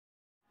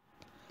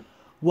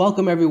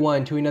Welcome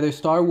everyone to another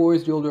Star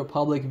Wars The Old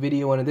Republic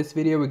video, and in this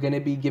video we're going to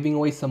be giving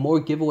away some more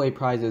giveaway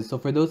prizes. So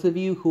for those of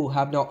you who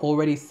have not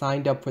already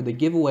signed up for the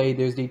giveaway,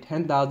 there's the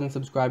 10,000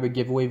 subscriber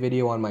giveaway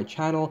video on my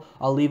channel.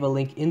 I'll leave a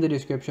link in the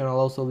description. I'll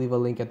also leave a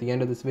link at the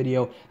end of this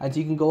video, and so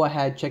you can go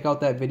ahead, check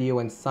out that video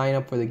and sign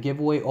up for the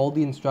giveaway. All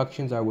the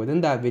instructions are within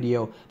that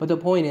video, but the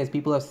point is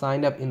people have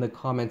signed up in the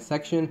comment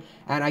section,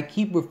 and I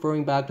keep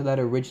referring back to that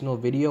original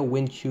video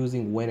when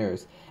choosing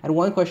winners. And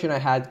one question I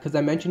had, because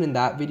I mentioned in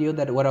that video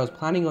that what I was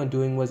planning on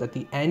doing was at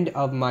the end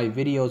of my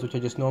videos, which I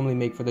just normally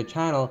make for the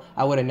channel,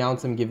 I would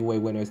announce some giveaway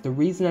winners. The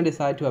reason I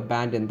decided to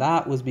abandon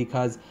that was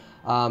because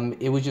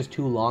it was just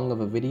too long of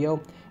a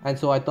video, and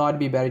so I thought it'd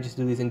be better just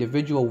to do these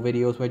individual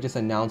videos where I just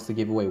announce the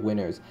giveaway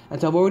winners. And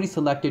so I've already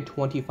selected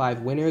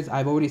 25 winners.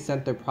 I've already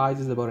sent their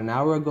prizes about an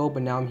hour ago,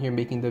 but now I'm here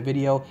making the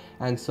video,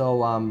 and so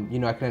you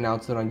know, I can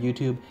announce it on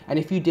YouTube. And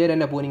if you did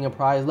end up winning a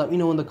prize, let me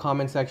know in the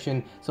comment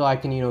section so I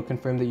can, you know,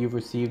 confirm that you've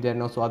received it,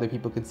 and also other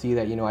people can see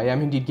that, you know, I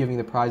am indeed giving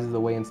the prizes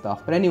away and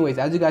stuff. But anyways,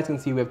 as you guys can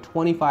see, we have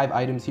 25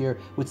 items here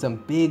with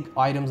some big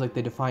items like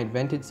the Defined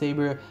Vented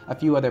Saber, a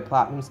few other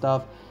platinum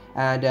stuff.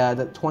 And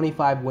the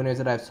 25 winners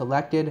that I've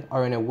selected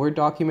are in a Word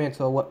document.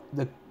 So what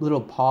the little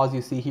pause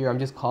you see here, I'm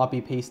just copy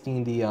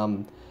pasting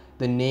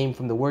the name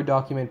from the Word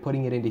document,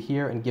 putting it into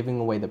here and giving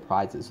away the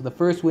prizes. So the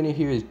first winner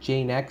here is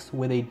Jane X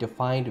with a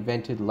Defined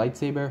Vented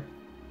Lightsaber.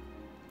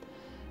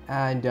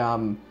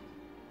 And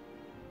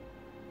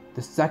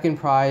the second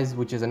prize,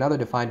 which is another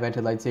Defined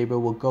Vented Lightsaber,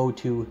 will go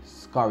to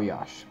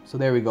Skariash. So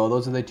there we go.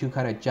 Those are the two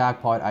kind of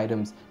jackpot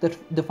items. The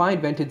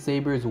Defined Vented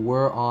Sabers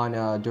were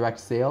on direct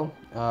sale.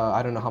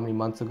 I don't know how many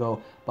months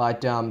ago,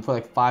 but for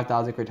like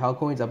 5,000 Cartel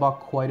Coins. I bought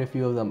quite a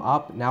few of them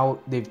up. Now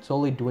they've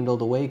slowly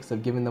dwindled away because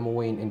I've given them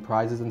away in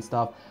prizes and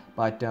stuff.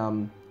 But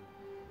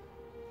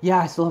yeah,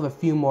 I still have a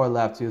few more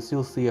left, so you'll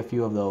still see a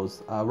few of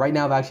those. Right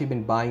now I've actually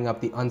been buying up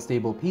the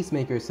Unstable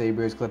Peacemaker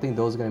Sabers because I think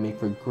those are going to make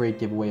for great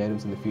giveaway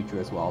items in the future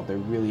as well. They're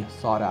really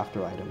sought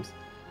after items.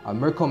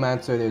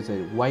 Mercomancer, there's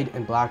a white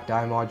and black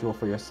dye module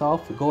for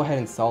yourself. Go ahead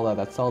and sell that.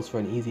 That sells for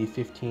an easy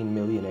 15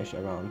 million-ish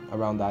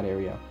around that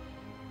area.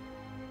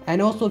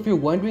 And also, if you're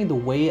wondering the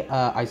way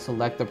I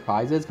select the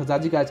prizes, because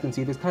as you guys can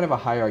see, there's kind of a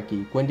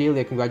hierarchy.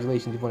 Gwendalia,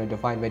 congratulations, you've won a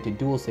Defined Vented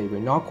Dual Saber.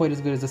 Not quite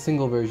as good as the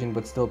single version,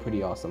 but still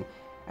pretty awesome.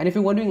 And if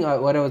you're wondering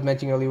what I was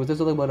mentioning earlier, was there's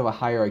a little bit of a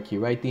hierarchy,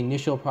 right? The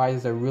initial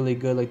prizes are really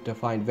good, like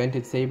Defined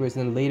Vented Sabers,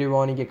 and then later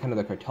on you get kind of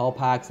the Cartel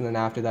packs, and then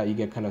after that you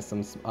get kind of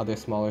some other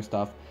smaller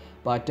stuff.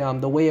 But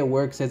the way it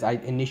works is I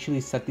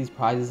initially set these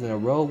prizes in a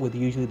row with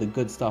usually the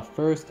good stuff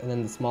first, and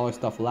then the smaller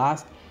stuff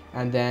last.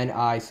 And then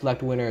I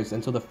select winners,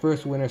 and so the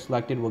first winner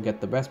selected will get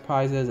the best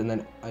prizes, and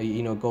then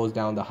you know, goes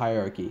down the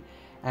hierarchy.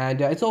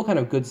 And it's all kind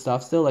of good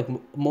stuff still. Like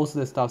most of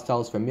this stuff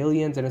sells for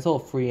millions, and it's all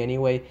free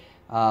anyway.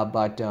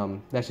 But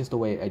that's just the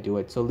way I do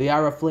it. So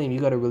Liara Flame, you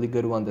got a really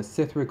good one, the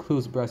Sith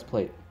Recluse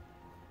Breastplate.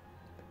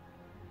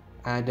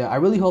 And I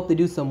really hope they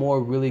do some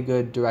more really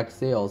good direct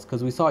sales,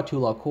 because we saw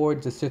Tula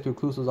Accords. The Sith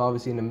Recluse was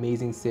obviously an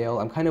amazing sale.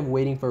 I'm kind of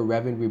waiting for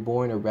Revan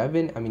Reborn or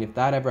Revan. I mean, if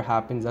that ever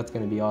happens, that's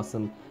going to be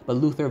awesome. But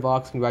Luther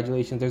Vox,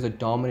 congratulations. There's a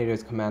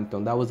Dominator's Command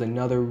Throne. That was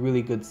another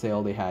really good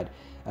sale they had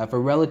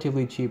for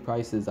relatively cheap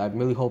prices. I'm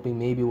really hoping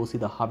maybe we'll see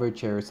the hover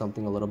chair or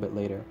something a little bit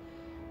later.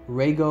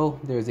 Rhaego,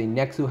 there's a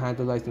Nexu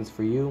Handler license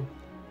for you.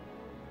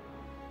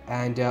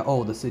 And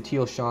oh, the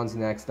Satil Shan's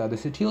next. The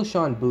Satil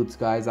Shan boots,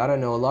 guys, I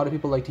don't know, a lot of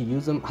people like to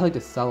use them. I like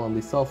to sell them.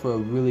 They sell for a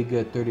really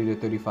good 30 to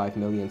 35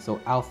 million. So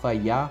Alpha,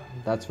 yeah,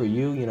 that's for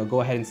you. You know, go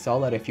ahead and sell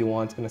that if you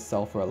want. It's going to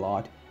sell for a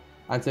lot.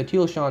 And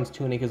Satil Shan's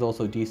tunic is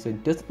also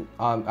decent. Doesn't,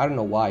 I don't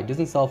know why. It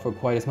doesn't sell for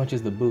quite as much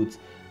as the boots.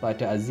 But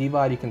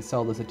Zivad, you can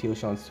sell the Satil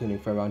Shan's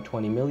tunic for around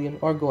 20 million.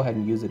 Or go ahead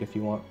and use it if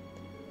you want.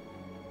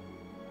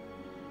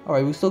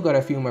 Alright, we still got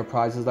a few more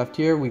prizes left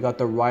here. We got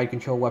the Ride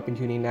Control Weapon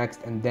Tuning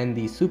next, and then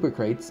the Super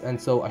Crates.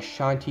 And so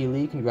Ashanti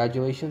Lee,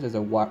 congratulations, there's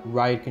a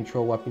Ride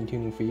Control Weapon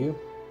Tuning for you.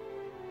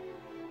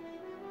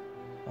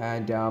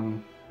 And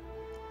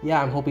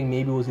yeah, I'm hoping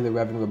maybe we'll see the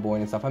Revan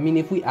Reborn and stuff. I mean,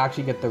 if we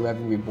actually get the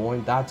Revan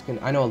Reborn, that's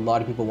gonna, I know a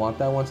lot of people want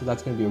that one, so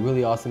that's gonna be a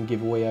really awesome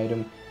giveaway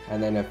item.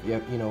 And then if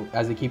you know,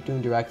 as I keep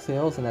doing direct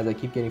sales and as I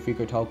keep getting free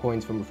Cartel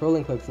Coins from referral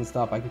link clicks and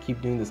stuff, I can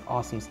keep doing this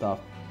awesome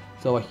stuff.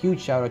 So a huge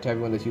shout out to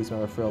everyone that's used my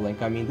referral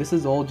link. I mean, this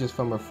is all just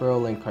from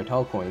referral link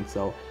Cartel Coins,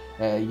 so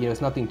you know,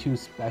 it's nothing too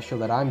special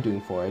that I'm doing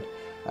for it.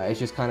 It's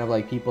just kind of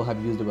like people have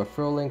used the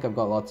referral link, I've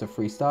got lots of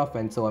free stuff,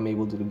 and so I'm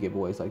able to do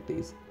giveaways like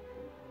these.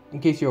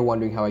 In case you're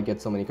wondering how I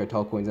get so many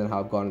Cartel Coins and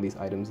how I've gotten these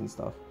items and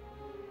stuff.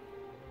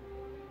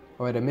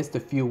 Alright, I missed a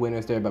few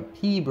winners there, but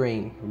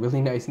P-Brain,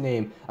 really nice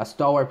name. A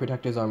Stalwart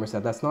Protector's Armor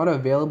set. That's not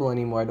available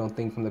anymore, I don't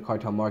think, from the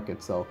Cartel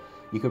market, so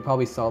you could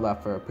probably sell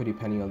that for a pretty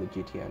penny on the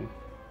GTN.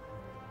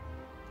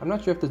 I'm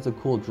not sure if there's a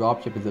cool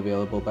dropship is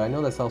available, but I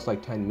know that sells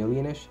like 10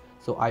 million-ish.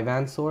 So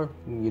Ivansor,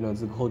 you know,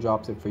 it's a cool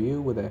dropship for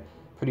you with a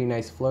pretty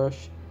nice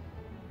flourish.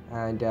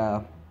 And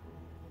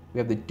we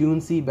have the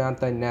Dune Sea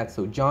Bantha Net.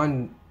 So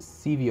John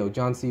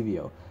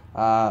Sevio.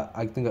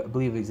 I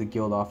believe he's a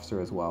guild officer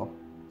as well.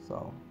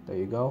 So there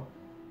you go.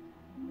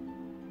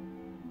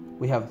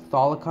 We have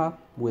Tholica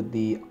with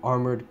the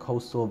Armored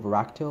Coastal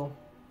Varactyl.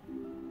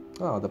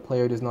 Oh, the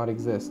player does not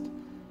exist.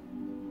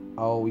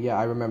 Oh yeah,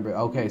 I remember.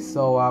 Okay,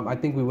 so I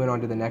think we went on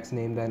to the next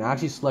name then. I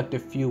actually select a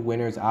few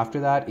winners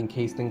after that in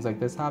case things like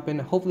this happen.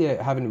 Hopefully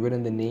I haven't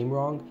written the name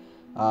wrong,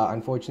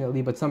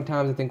 unfortunately. But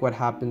sometimes I think what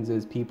happens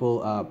is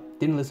people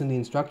didn't listen to the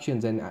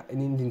instructions, and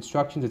in the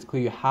instructions it's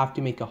clear you have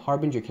to make a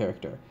Harbinger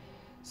character.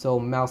 So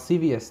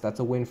Malsevius, that's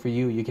a win for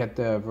you. You get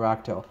the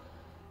Varactyl.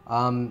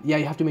 Yeah,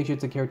 you have to make sure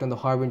it's a character on the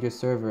Harbinger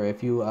server.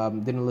 If you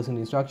didn't listen to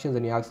the instructions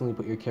and you accidentally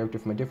put your character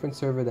from a different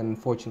server, then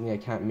unfortunately I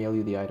can't mail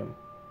you the item.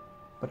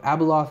 But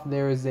Abeloth,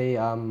 there is a,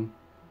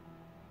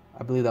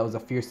 I believe that was a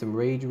Fearsome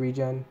Rage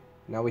regen.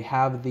 Now we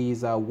have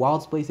these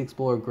Wild Space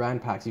Explorer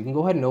Grand Packs. You can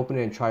go ahead and open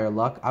it and try your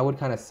luck. I would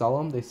kind of sell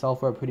them. They sell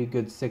for a pretty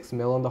good 6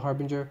 mil on the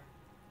Harbinger.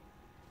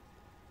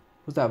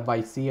 What's that,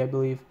 Vice, I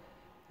believe.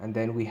 And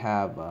then we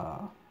have,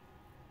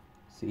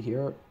 see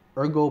here,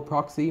 Ergo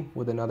Proxy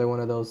with another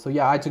one of those. So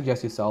yeah, I'd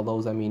suggest you sell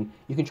those. I mean,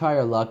 you can try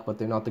your luck, but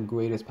they're not the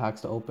greatest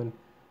packs to open.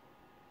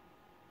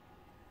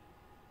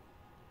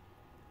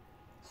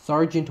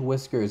 Sergeant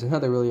Whiskers,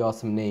 another really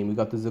awesome name. We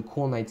got the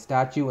Zakul Knight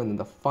statue, and then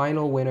the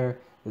final winner,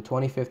 the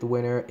 25th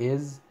winner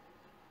is,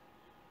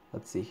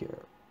 let's see here,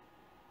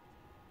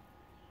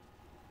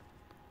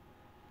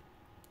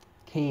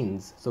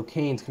 Canes. So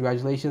Canes,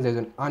 congratulations, there's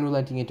an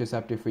unrelenting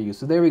interceptor for you.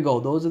 So there we go,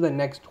 those are the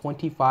next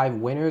 25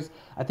 winners.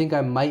 I think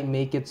I might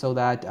make it so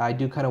that I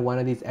do kind of one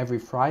of these every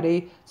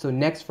Friday. So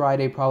next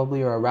Friday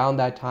probably, or around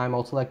that time,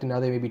 I'll select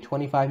another maybe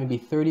 25, maybe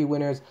 30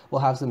 winners.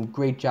 We'll have some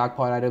great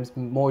jackpot items,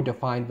 more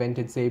defined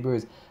vented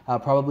sabers,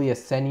 probably a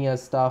Senia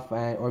stuff,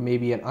 or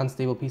maybe an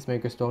unstable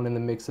peacemaker stone in the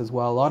mix as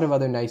well. A lot of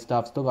other nice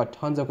stuff. Still got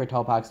tons of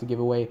cartel packs to give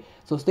away.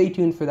 So stay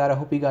tuned for that. I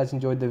hope you guys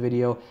enjoyed the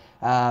video.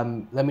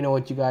 Let me know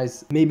what you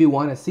guys maybe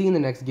want to see in the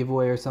next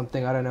giveaway or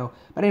something, I don't know.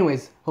 But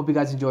anyways, hope you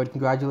guys enjoyed.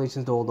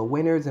 Congratulations to all the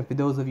winners, and for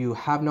those of you who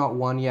have not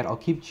won yet, I'll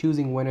keep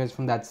choosing winners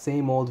from that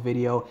same old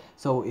video.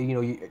 So you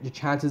know, your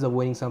chances of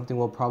winning something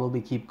will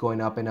probably keep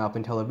going up and up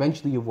until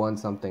eventually you've won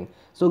something.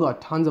 Still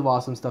got tons of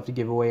awesome stuff to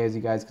give away, as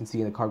you guys can see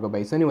in the cargo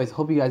base. So anyways,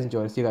 hope you guys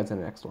enjoyed. I'll see you guys in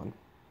the next one.